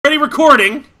already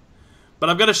recording, but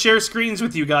I've got to share screens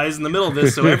with you guys in the middle of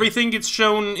this, so everything gets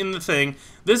shown in the thing.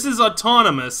 This is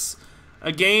Autonomous,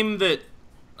 a game that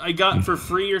I got for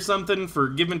free or something for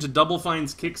given to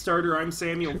DoubleFine's Kickstarter. I'm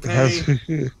Samuel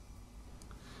K.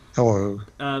 Hello.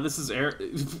 This is Eric.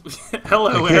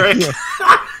 Hello, Eric.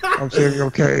 I'm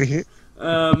Samuel K.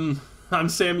 I'm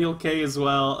Samuel K as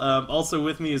well. Also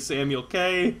with me is Samuel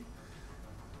K.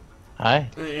 Hi.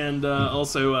 And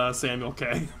also Samuel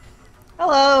K.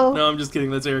 Hello. No, I'm just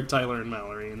kidding. That's Eric, Tyler, and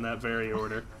Mallory in that very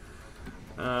order.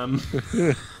 I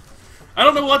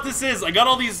don't know what this is. I got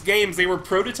all these games. They were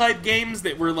prototype games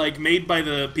that were like made by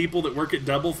the people that work at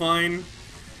DoubleFine.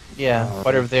 Yeah,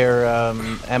 part of their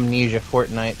Amnesia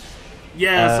Fortnight.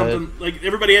 Yeah, something like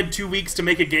everybody had 2 weeks to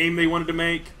make a game they wanted to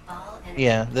make.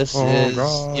 Yeah, this is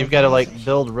God. you've got to like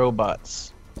build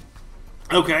robots.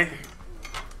 Okay.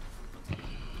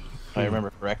 If I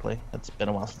remember correctly. It's been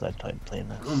a while since I tried playing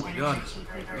this. Oh my god,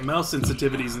 the mouse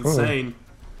sensitivity is insane.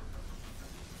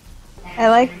 I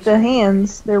like the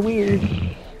hands. They're weird.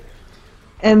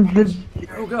 And the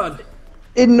Oh god.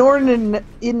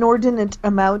 inordinate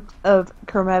amount of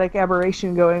chromatic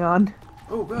aberration going on.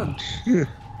 Oh god.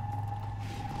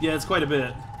 Yeah, it's quite a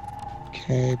bit.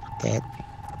 Okay, put that.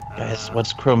 Guys,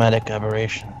 what's chromatic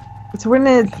aberration? It's when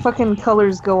the fucking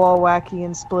colors go all wacky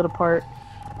and split apart.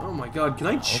 Oh my god, can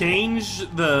I change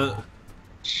the...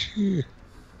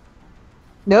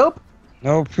 Nope.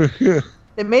 Nope.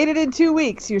 It made it in 2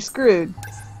 weeks. You're screwed.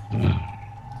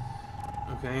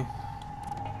 Okay.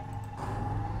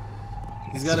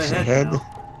 He's got a Just a head, head. now.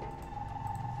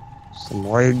 Some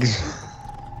legs.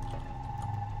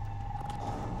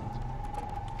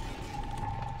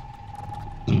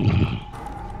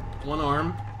 One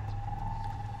arm.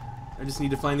 I just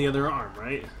need to find the other arm,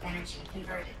 right? Energy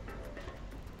converted.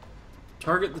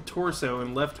 Target the torso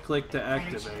and left click to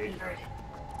activate.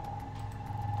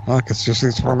 Look, it's just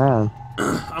this one arm.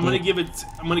 I'm gonna give it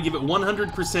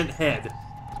 100% head.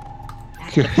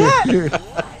 4, 3,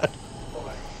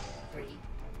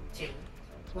 2,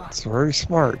 1. It's very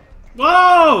smart.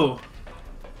 Whoa!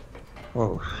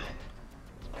 Whoa.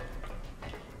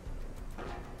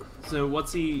 So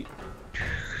what's he...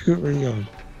 Here we go.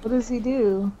 What does he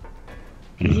do?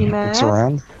 Is he mad? Looks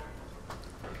around.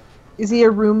 Is he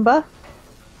a Roomba?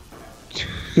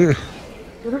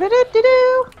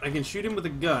 Do-do-do-do-do-do. I can shoot him with a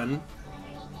gun.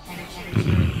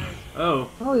 Oh,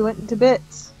 Oh, he went into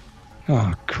bits.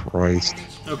 Oh, Christ.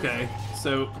 okay.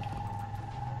 So...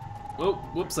 Oh,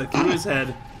 whoops, I threw his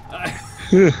head.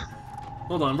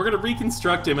 Hold on, we're gonna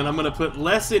reconstruct him and I'm gonna put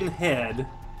less in head.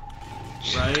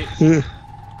 Right?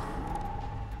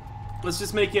 Let's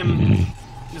just make him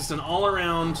just an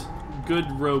all-around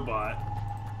good robot.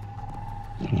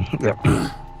 Yep.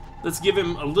 Let's give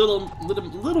him a little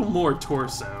more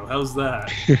torso. How's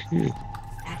that?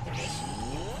 Activation.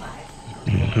 5,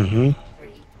 Mm-hmm. 3,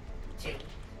 2,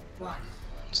 1.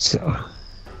 So,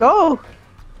 Go!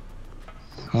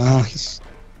 well, he's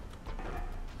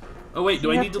Oh wait,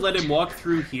 do I Yep. need to let him walk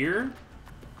through here?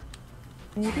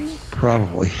 Maybe?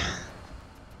 probably.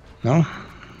 No?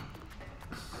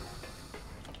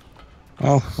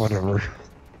 Oh, whatever.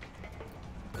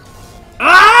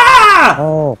 Ah!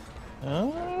 Oh,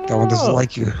 Oh. that one doesn't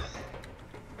like you.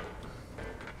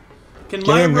 Can Get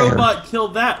my in there. robot kill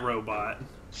that robot?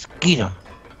 Get him.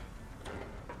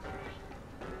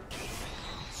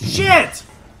 Shit!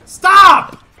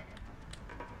 Stop!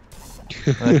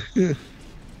 I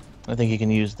think you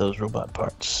can use those robot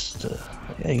parts to...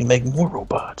 Yeah, you can make more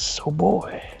robots. Oh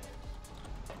boy.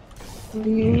 Are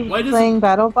you Why does playing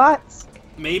BattleBots?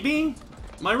 Maybe?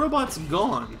 My robot's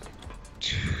gone.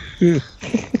 You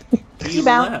He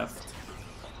bounce. left.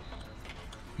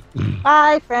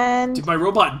 Bye, friend. Did my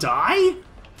robot die?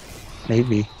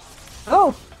 Maybe.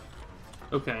 Oh,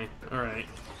 Okay, alright.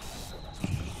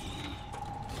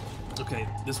 Okay,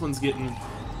 this one's getting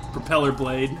propeller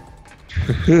blade.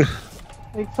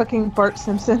 like fucking Bart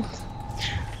Simpson.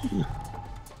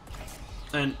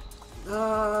 And,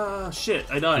 shit,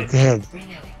 I died. Dead.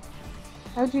 Renewing.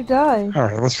 How'd you die?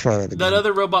 Alright, let's try that again. That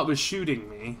other robot was shooting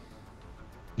me.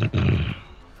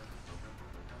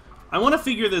 I want to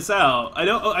figure this out.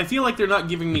 I feel like they're not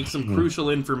giving me some crucial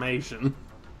information.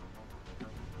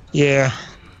 Yeah.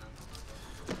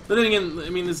 But then again, I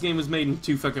mean, this game was made in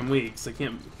 2 fucking weeks. I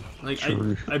can't, like,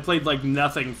 True. I played like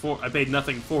nothing for. I paid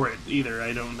nothing for it either.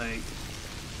 I don't think.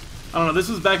 I don't know. This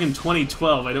was back in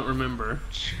 2012. I don't remember.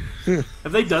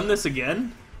 Have they done this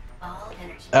again? All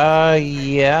energy.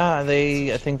 Yeah,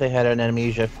 I think they had an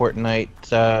Amnesia Fortnight,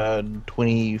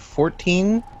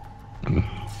 2014?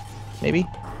 Maybe?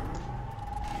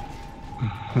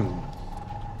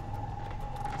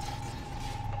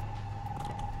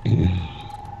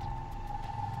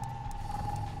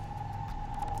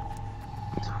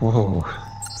 Whoa.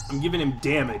 I'm giving him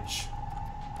damage.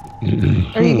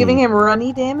 Are you giving him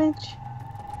runny damage?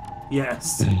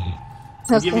 Yes.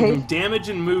 I'm giving Okay. him damage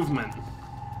and movement.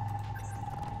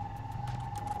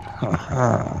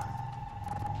 Haha.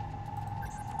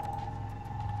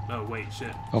 Oh, wait,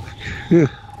 shit. Oh. Phew.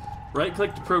 Right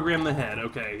click to program the head.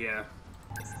 Okay, yeah.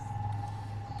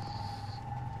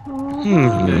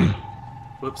 Okay.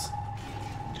 Whoops.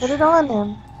 Put it on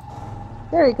him.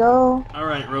 There you go.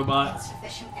 Alright, robot.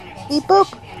 Insufficient energy. Beep boop.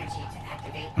 Sufficient energy to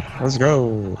activate. Let's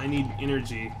go. I need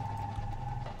energy.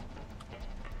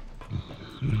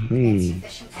 Hmm.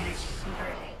 Insufficient energy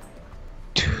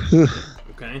converting.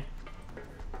 Okay.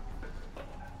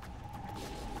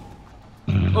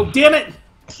 Oh, damn it!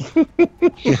 Oh,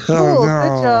 Cool, no.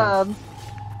 good job.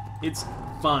 It's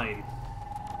fine.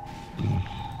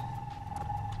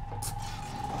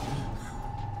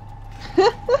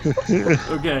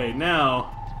 Okay,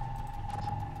 now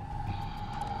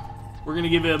we're gonna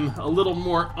give him a little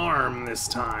more arm this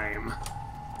time.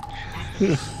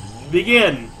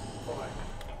 Begin. 4,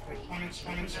 3, energy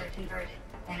converted.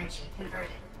 Energy converted.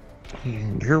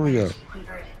 And here we go. Energy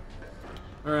converted.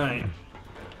 All right.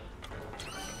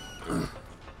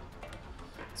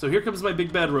 So here comes my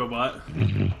big bad robot.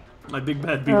 My big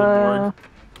bad Beetleborg.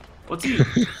 What's he?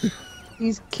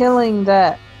 He's killing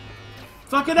that.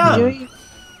 Fuck it up!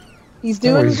 He's Oh,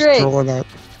 doing he's great. drawing out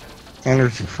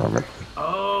energy from it.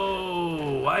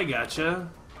 Oh, I gotcha.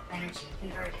 Energy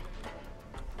converted.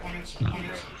 Energy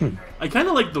converted. I kind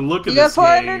of like the look of You got this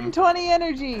game. 420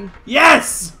 energy.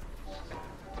 Yes!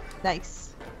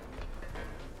 Nice.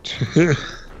 Just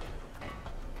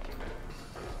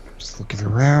looking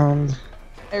around.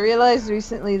 I realized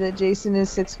recently that Jason is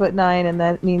 6'9", and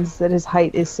that means that his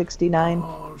height is 69.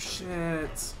 Oh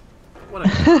shit! What a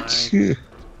guy.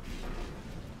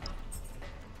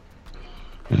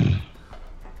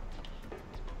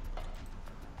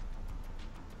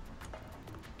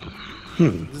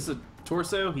 Is this a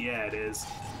torso? Yeah, it is.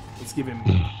 Let's give him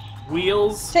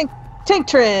wheels. Tank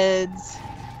treads.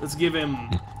 Let's give him.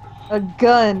 A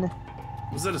gun.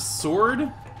 Was that a sword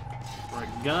or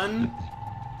a gun?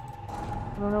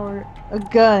 I don't know where. A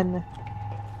gun.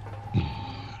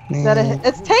 Is that a?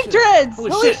 It's tank shit. treads.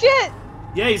 Holy Holy shit. shit!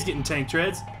 Yeah, he's getting tank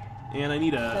treads. And I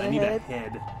need that a a head?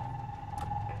 head.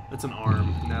 That's an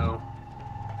arm. No.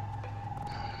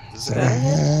 Is that a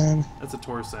head? That's a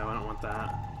torso. I don't want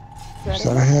that. Is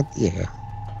that a head? Yeah.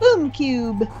 Boom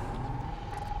cube.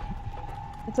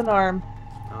 It's an arm.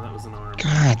 Oh, that was an arm.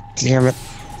 God damn it.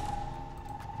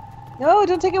 No,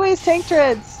 don't take away his tank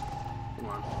treads.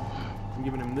 Hold on. I'm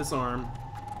giving him this arm.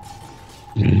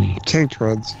 Tank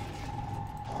treads.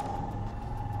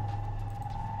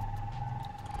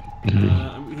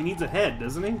 He needs a head,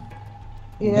 doesn't he?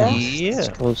 Yeah. Yeah.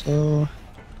 Oh.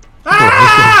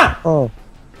 Ah! Oh.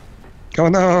 Oh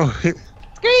no.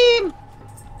 Scream!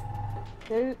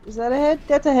 There, is that a head?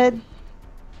 That's a head.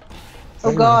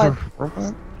 Oh god.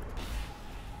 Robot?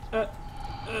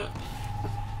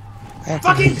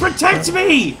 Fucking protect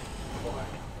me! 4,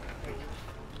 3,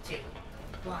 2,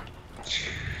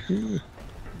 1.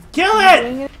 Kill it!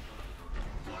 Doing it?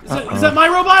 Is that my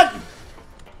robot?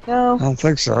 No. I don't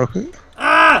think so.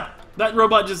 Ah! That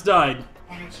robot just died.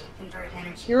 Energy converted.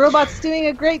 Energy. Your robot's doing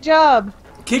a great job.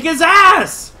 Kick his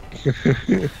ass!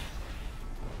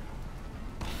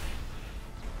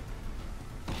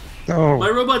 No. My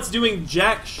robot's doing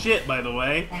jack shit, by the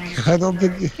way. Energy I don't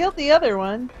think. converted. Killed the other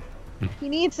one. He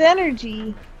needs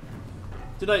energy.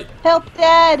 Did I? Help,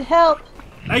 Dad! Help!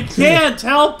 I can't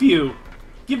help you!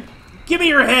 Give me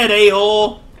your head,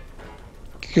 a-hole!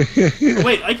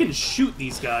 Wait, I can shoot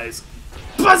these guys.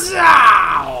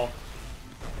 Bazzow!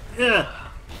 Ugh.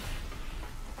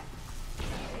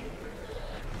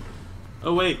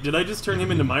 Oh wait, did I just turn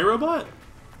him into my robot?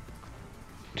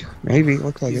 Maybe.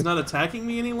 Look like He's it. not attacking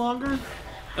me any longer?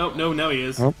 Oh, no, now he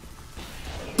is. Oh.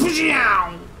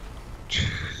 Bazzow!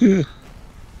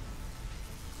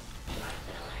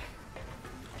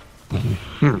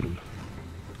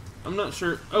 I'm not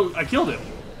sure. Oh, I killed him.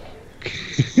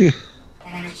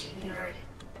 Energy converted.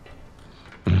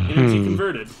 Energy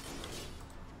converted.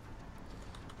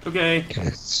 Okay,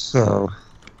 Okay, so.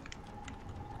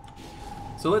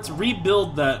 so let's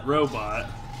rebuild that robot.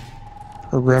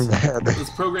 Program the head. Let's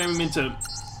program him into...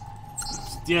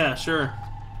 Yeah, sure.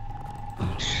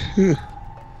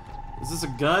 Is this a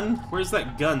gun? Where's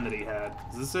that gun that he had?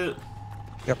 Is this it?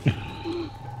 Yep.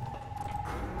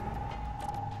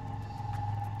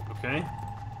 Okay.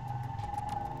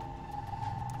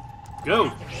 Go!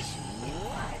 Activation.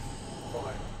 5,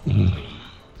 4, 3,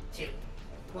 2,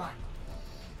 1.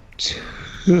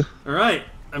 Alright,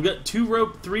 I've got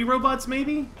three robots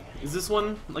maybe? Is this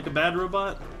one like a bad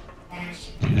robot?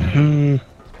 Energy Hmm.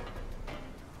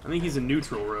 I think he's a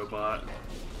neutral robot.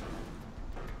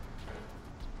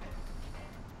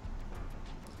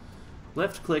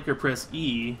 Left click or press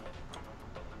E.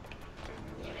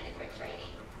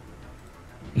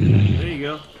 There you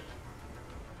go.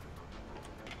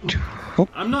 Oh,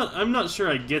 I'm not sure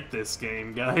I get this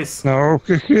game, guys. no.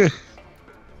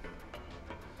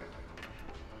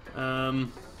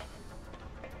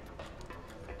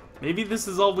 Maybe this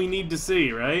is all we need to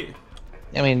see, right?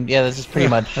 I mean, yeah, this is pretty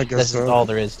much, I guess this is so. all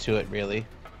there is to it, really.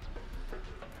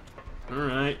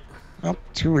 Alright. Oh,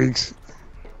 2 weeks.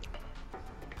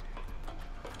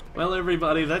 Well,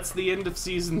 everybody, that's the end of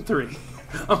Season 3.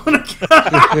 I'm gonna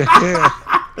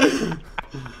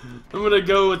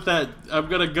go with that. I'm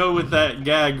gonna go with that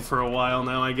gag for a while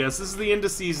now, I guess. This is the end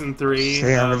of Season 3.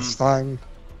 Sam, it's time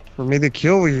for me to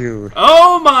kill you.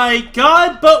 Oh my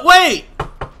god, but wait!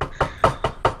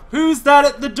 Who's that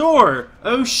at the door?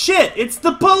 Oh shit, it's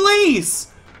the police!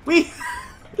 We...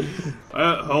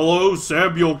 hello,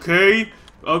 Samuel K.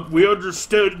 We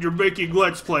understand you're making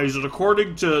Let's Plays, and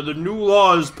according to the new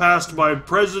laws passed by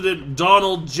President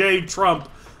Donald J. Trump,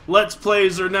 Let's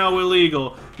Plays are now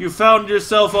illegal. You found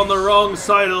yourself on the wrong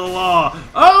side of the law.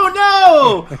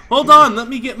 Oh no! Hold on, let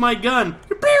me get my gun.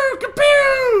 Kapew,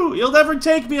 kapew! You'll never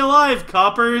take me alive,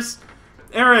 coppers.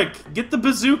 Eric, get the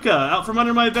bazooka out from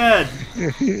under my bed.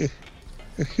 Okay.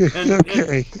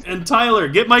 And Tyler,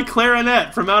 get my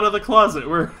clarinet from out of the closet.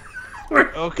 We're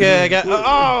Okay, I got.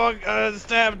 Oh,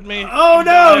 stabbed me. Oh I'm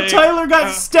no! dying. Tyler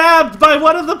got stabbed by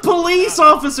one of the police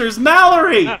officers!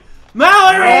 Mallory!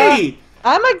 Mallory!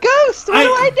 I'm a ghost. What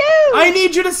do I do? I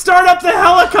need you to start up the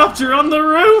helicopter on the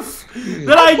roof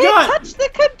that I can't got! touch the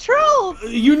controls.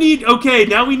 You need... Okay,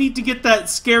 now we need to get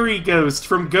that scary ghost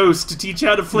from Ghost to teach you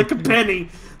how to flick a penny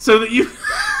so that you...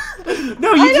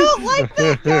 No, you I don't like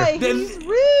that guy. Then- He's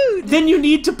rude. Then you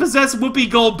need to possess Whoopi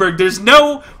Goldberg. There's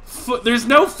no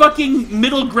fucking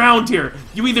middle ground here.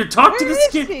 You either talk to Where the is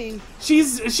skin. she?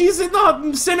 She's in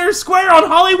the center square on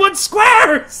Hollywood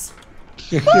Squares.